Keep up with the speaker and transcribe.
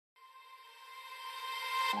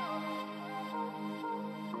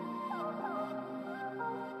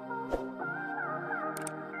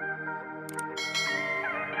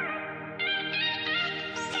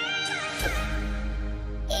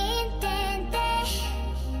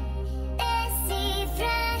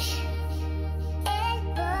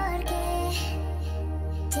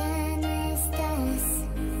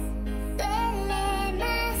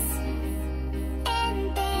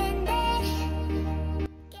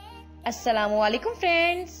अस्सलाम वालेकुम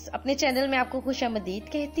फ्रेंड्स, अपने चैनल में आपको खुशामदीद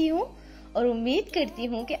कहती हूँ और उम्मीद करती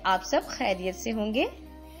हूँ कि आप सब खैरियत से होंगे।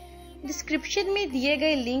 डिस्क्रिप्शन में दिए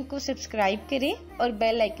गए लिंक को सब्सक्राइब करें और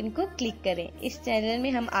बेल आइकन को क्लिक करें। इस चैनल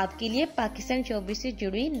में हम आपके लिए पाकिस्तान शोबिस से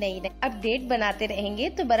जुड़ी नई अपडेट बनाते रहेंगे,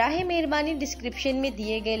 तो बराए मेहरबानी डिस्क्रिप्शन में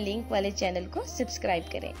दिए गए लिंक वाले चैनल को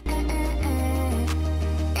सब्सक्राइब करें।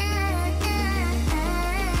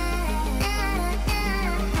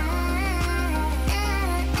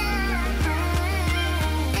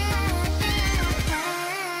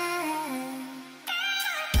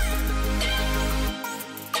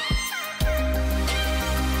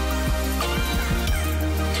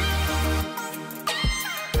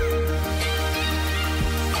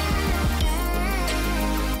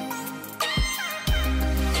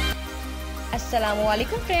 अस्सलामु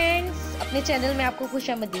अलैकुम फ्रेंड्स, अपने चैनल में आपको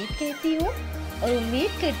खुशामदीद कहती हूँ और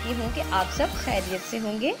उम्मीद करती हूँ कि आप सब खैरियत से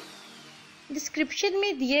होंगे। डिस्क्रिप्शन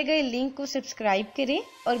में दिए गए लिंक को सब्सक्राइब करें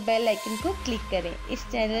और बेल आइकन को क्लिक करें। इस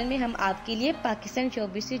चैनल में हम आपके लिए पाकिस्तान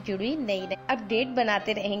शोबिस से जुड़ी नई अपडेट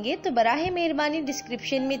बनाते रहेंगे, तो बराए मेहरबानी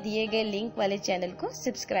डिस्क्रिप्शन में दिए गए लिंक वाले चैनल को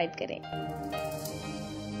सब्सक्राइब करें।